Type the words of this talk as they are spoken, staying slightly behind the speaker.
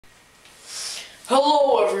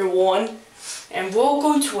Hello everyone, and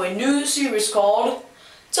welcome to a new series called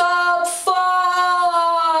Top 5s.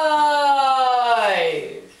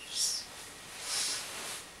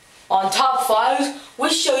 On Top 5s, we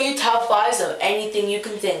show you top 5s of anything you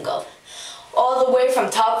can think of. All the way from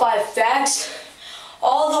top 5 facts,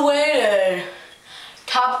 all the way to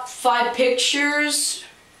top 5 pictures,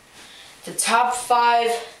 to top 5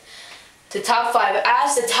 as the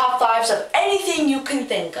top 5s of anything you can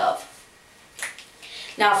think of.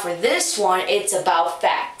 Now for this one, it's about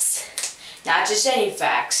facts. Not just any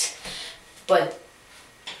facts, but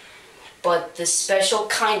the special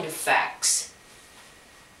kind of facts.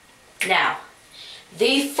 Now,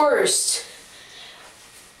 the first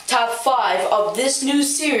top 5 of this new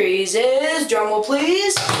series is, drumroll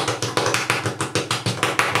please,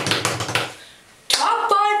 top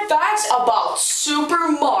 5 facts about Super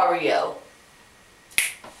Mario.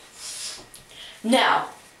 Now,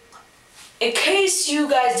 in case you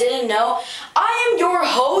guys didn't know, I am your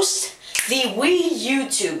host, the Wii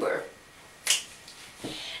YouTuber.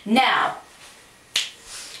 Now,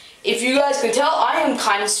 if you guys could tell, I am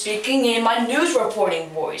kind of speaking in my news reporting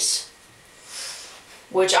voice,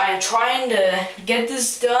 which I am trying to get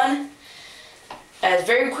this done as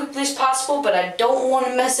very quickly as possible, but I don't want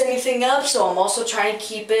to mess anything up, so I'm also trying to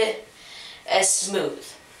keep it as smooth.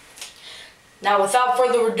 Now, without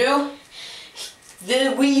further ado,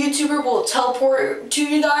 the Wii YouTuber will teleport to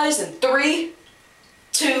you guys in 3,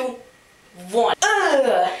 2, 1.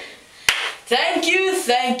 Thank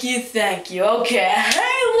you. Okay,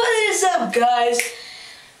 hey, what is up, guys?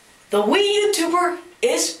 The Wii YouTuber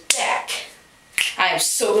is back. I am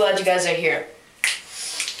so glad you guys are here.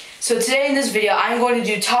 So today in this video, I'm going to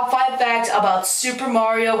do top 5 facts about Super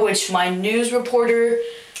Mario, which my news reporter,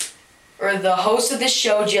 or the host of this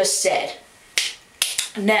show, just said.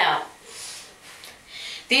 Now,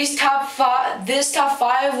 this top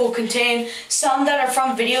 5 will contain some that are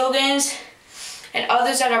from video games and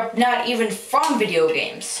others that are not even from video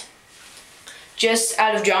games. Just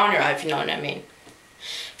out of genre, if you know what I mean.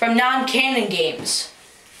 From non-canon games.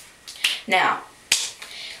 Now,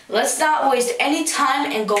 let's not waste any time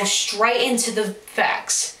and go straight into the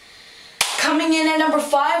facts. Coming in at number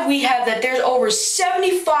 5, we have that there's over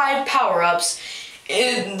 75 power-ups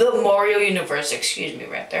in the Mario universe. Excuse me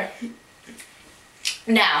right there.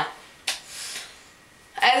 Now,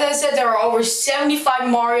 as I said, there are over 75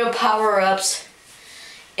 Mario power-ups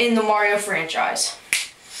in the Mario franchise.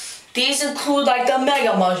 These include like the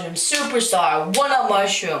Mega Mushroom, Superstar, 1-Up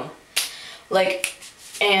Mushroom,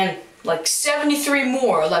 and 73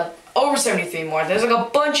 more, over 73 more. There's like a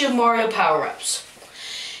bunch of Mario power-ups.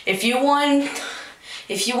 If you want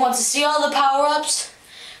to see all the power-ups,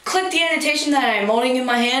 click the annotation that I'm holding in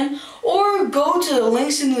my hand, or go to the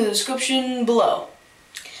links in the description below.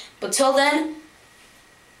 But till then,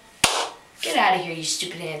 get out of here, you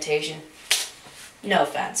stupid annotation. No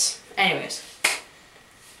offense. Anyways.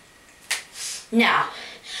 Now,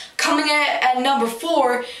 coming at number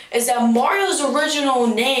 4 is that Mario's original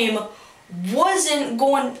name wasn't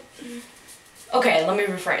going... Okay, let me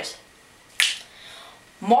rephrase.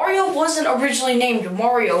 Mario wasn't originally named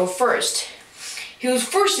Mario first. He was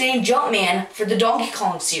first named Jumpman for the Donkey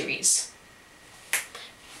Kong series.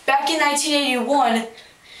 Back in 1981,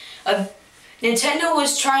 Nintendo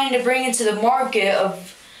was trying to bring into the market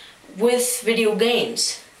with video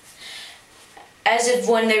games. As if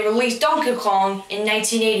when they released Donkey Kong in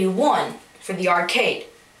 1981 for the arcade.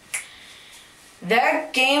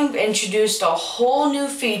 That game introduced a whole new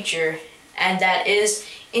feature, and that is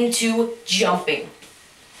into jumping.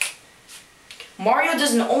 Mario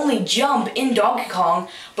doesn't only jump in Donkey Kong,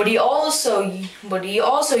 but he also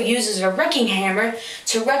uses a wrecking hammer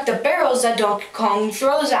to wreck the barrels that Donkey Kong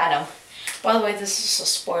throws at him. By the way, this is a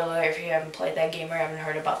spoiler if you haven't played that game or haven't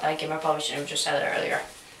heard about that game. I probably should have just said it earlier.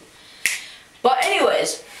 But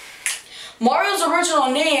anyways, Mario's original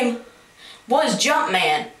name was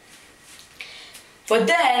Jumpman. But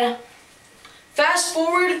then, fast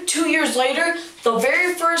forward 2 years later, the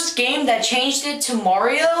very first game that changed it to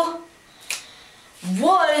Mario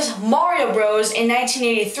was Mario Bros. In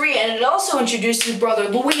 1983, and it also introduced his brother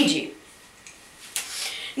Luigi.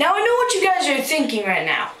 Now I know what you guys are thinking right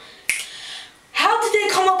now. How did they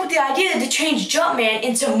come up with the idea to change Jumpman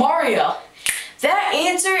into Mario? That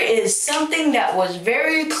answer is something that was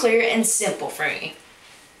very clear and simple for me.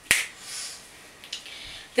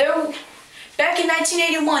 Back in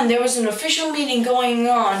 1981, there was an official meeting going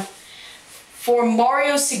on for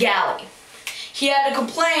Mario Segale. He had a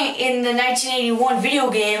complaint in the 1981 video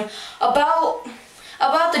game about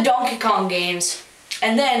the Donkey Kong games.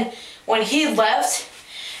 And then, when he left,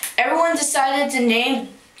 everyone decided to name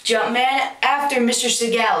Jumpman after Mr.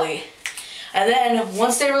 Segali. And then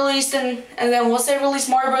once they released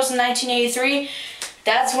Mario Bros. In 1983,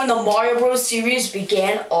 that's when the Mario Bros. Series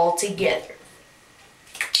began altogether.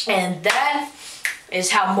 And that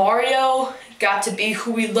is how Mario got to be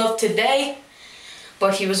who we love today.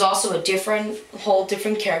 But he was also a whole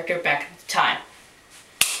different character back at the time.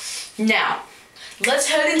 Now, let's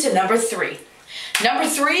head into number 3. Number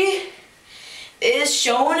 3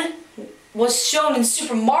 was shown in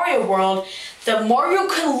Super Mario World that Mario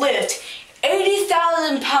could lift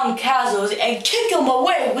 80,000-pound castles and kick them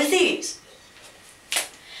away with ease.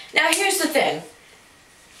 Now here's the thing.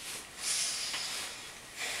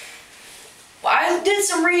 I did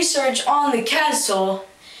some research on the castle,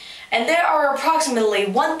 and there are approximately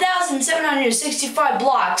 1,765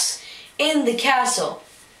 blocks in the castle.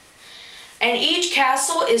 And each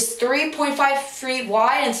castle is 3.5 feet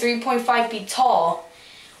wide and 3.5 feet tall,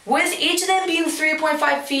 with each of them being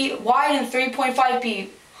 3.5 feet wide and 3.5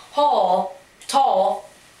 feet tall.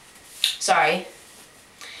 Sorry.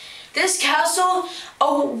 This castle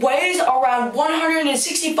weighs around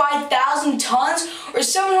 165,000 tons or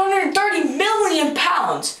 730 million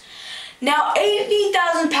pounds. Now,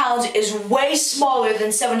 80,000 pounds is way smaller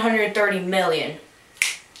than 730 million.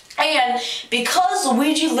 And because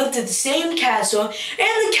Luigi lived at the same castle,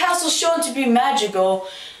 and the castle shown to be magical,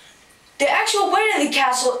 the actual weight of the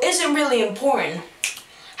castle isn't really important.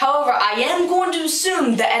 However, I am going to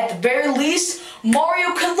assume that at the very least,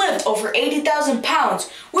 Mario could lift over 80,000 pounds,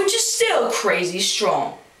 which is still crazy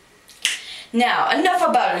strong. Now, enough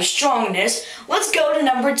about his strongness, let's go to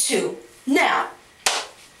number 2. Now,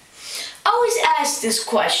 I always ask this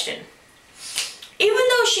question. Even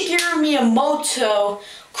though Shigeru Miyamoto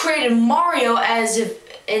created Mario as an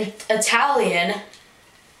Italian,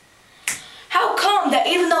 how come that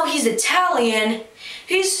even though he's Italian,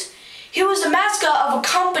 he was the mascot of a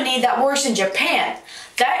company that works in Japan?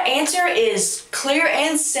 That answer is clear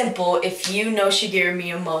and simple if you know Shigeru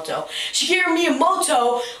Miyamoto. Shigeru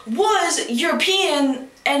Miyamoto was European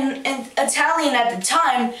and Italian at the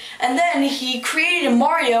time, and then he created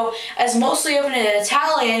Mario as mostly of an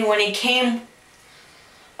Italian when he came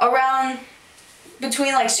around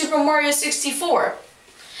between like Super Mario 64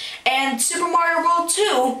 and Super Mario World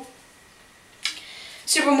 2,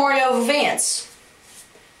 Super Mario Advance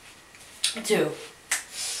 2.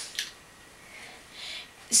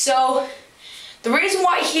 So, the reason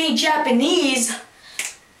why he ain't Japanese,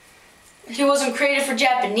 he wasn't created for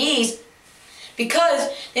Japanese, because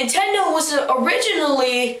Nintendo was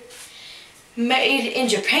originally made in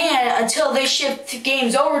Japan until they shipped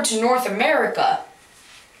games over to North America.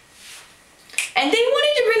 And they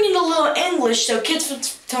wanted to bring in a little English so kids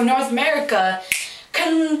from North America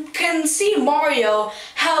can see Mario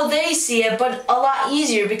how they see it, but a lot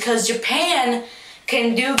easier because Japan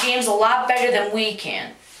can do games a lot better than we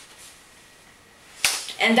can.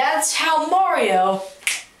 And that's how Mario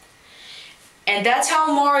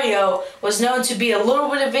was known to be a little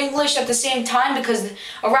bit of English at the same time, because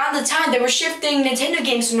around the time they were shifting Nintendo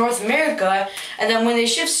games to North America, and then when they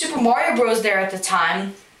shipped Super Mario Bros. There at the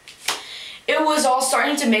time, it was all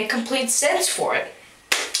starting to make complete sense for it.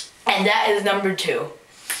 And that is number 2.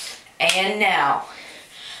 And now,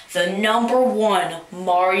 the number 1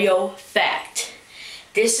 Mario fact.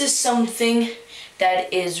 This is something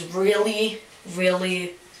that is really,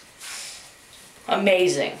 really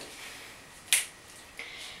amazing.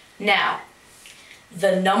 Now,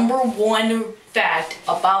 the number 1 fact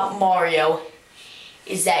about Mario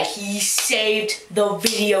is that he saved the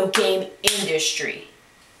video game industry.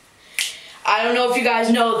 I don't know if you guys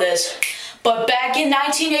know this, but back in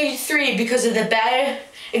 1983, because of the bad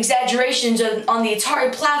exaggerations on the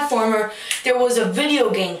Atari platformer, there was a video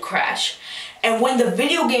game crash. And when the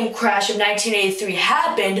video game crash of 1983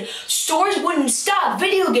 happened, stores wouldn't stock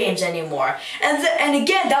video games anymore. And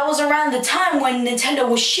again, that was around the time when Nintendo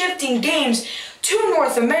was shifting games to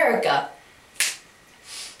North America.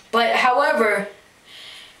 But however,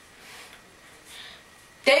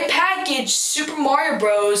 they packaged Super Mario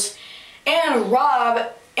Bros. And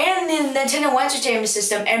Rob and the Nintendo Entertainment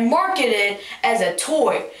System and marketed it as a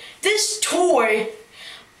toy. This toy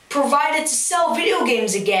provided to sell video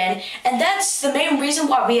games again, and that's the main reason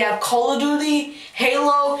why we have Call of Duty,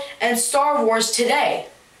 Halo, and Star Wars today.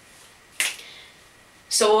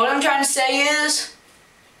 So what I'm trying to say is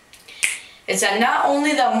that not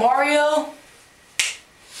only that Mario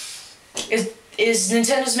is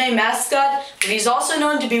Nintendo's main mascot, but he's also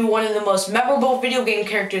known to be one of the most memorable video game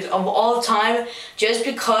characters of all time, just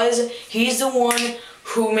because he's the one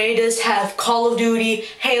who made us have Call of Duty,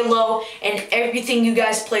 Halo, and everything you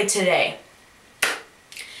guys play today.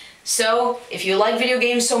 So, if you like video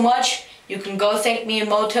games so much, you can go thank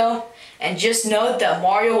Miyamoto, and just note that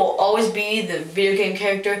Mario will always be the video game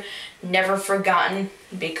character never forgotten,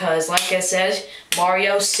 because like I said,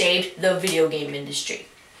 Mario saved the video game industry.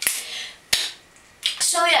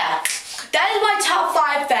 So yeah, that is my top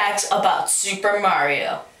 5 facts about Super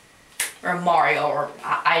Mario. Or Mario, or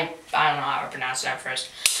I don't know how to pronounce that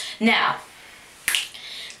first. Now,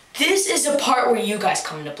 this is the part where you guys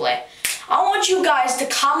come into play. I want you guys to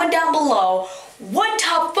comment down below what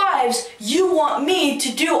top 5s you want me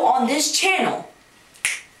to do on this channel.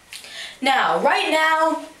 Now, right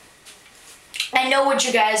now, I know what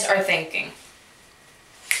you guys are thinking.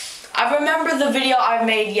 I remember the video I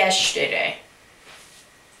made yesterday.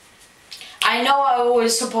 I know I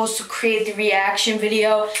was supposed to create the reaction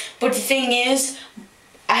video, but the thing is,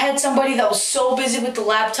 I had somebody that was so busy with the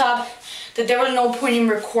laptop that there was no point in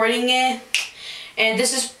recording it. And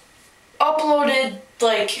this is uploaded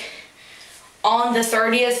like on the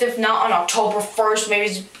 30th, if not on October 1st, maybe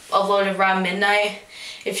it's uploaded around midnight.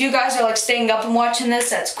 If you guys are like staying up and watching this,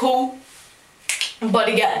 that's cool. But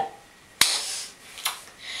again,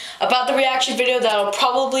 about the reaction video that'll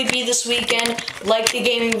probably be this weekend, like the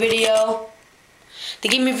gaming video. The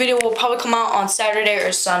gaming video will probably come out on Saturday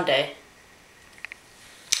or Sunday.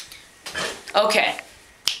 Okay.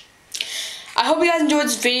 I hope you guys enjoyed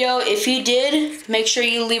this video. If you did, make sure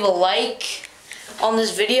you leave a like on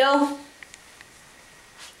this video.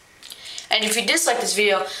 And if you dislike this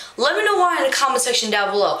video, let me know why in the comment section down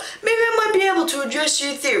below. Maybe I might be able to address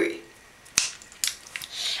your theory.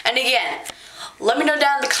 And again, let me know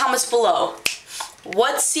down in the comments below,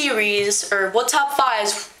 what series or what top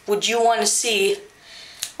 5s would you want to see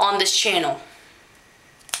on this channel.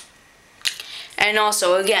 And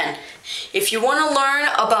also, again, if you want to learn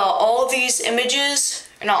about all these images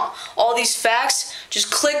and all these facts, just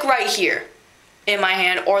click right here in my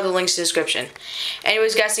hand or the links in the description.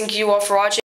 Anyways, guys, thank you all for watching.